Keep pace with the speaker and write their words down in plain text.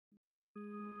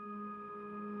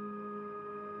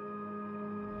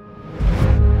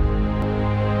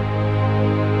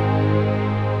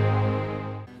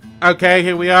Okay,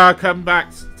 here we are. Come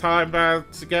back. Time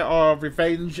to get our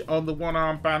revenge on the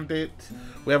one-armed bandit.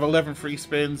 We have 11 free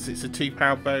spins. It's a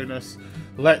 £2 bonus.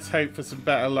 Let's hope for some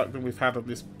better luck than we've had on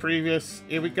this previous.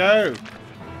 Here we go.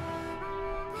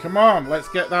 Come on, let's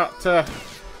get that.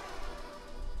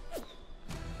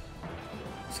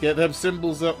 Let's get them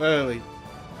symbols up early.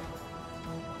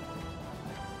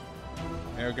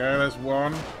 There we go. There's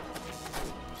one.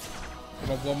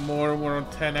 Come on, one more, and we're on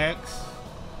 10x.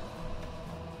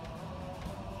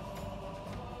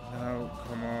 No,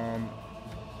 come on.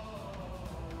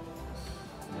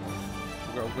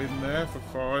 We've got a win there for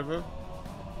fiver.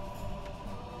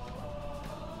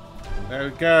 There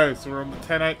we go. So we're on the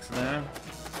 10x now.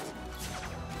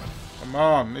 Come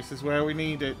on, this is where we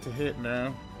need it to hit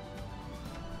now.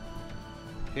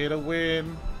 Hit a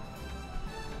win.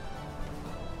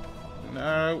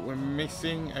 No, we're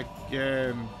missing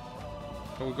again.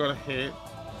 But we've got to hit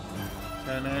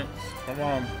 10x. Come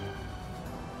on.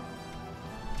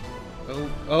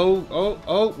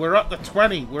 Oh, we're at the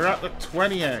 20. We're at the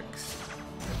 20x.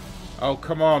 Oh,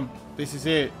 come on. This is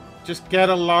it. Just get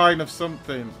a line of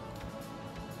something.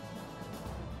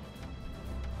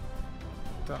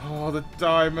 Oh, the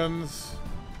diamonds.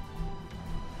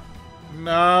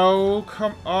 No,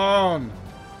 come on.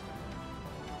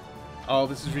 Oh,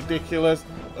 this is ridiculous.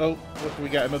 Oh, what do we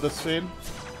get? Another spin?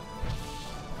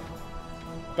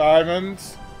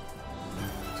 Diamonds.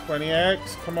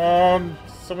 20x. Come on.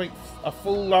 Something. A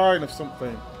full line of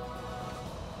something.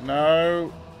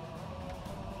 No.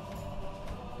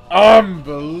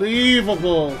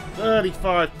 Unbelievable.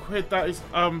 35 quid. That is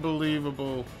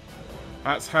unbelievable.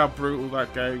 That's how brutal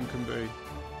that game can be.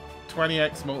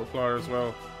 20x multiplier as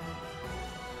well.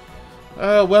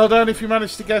 Well done if you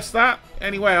managed to guess that.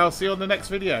 Anyway, I'll see you on the next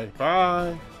video.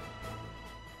 Bye.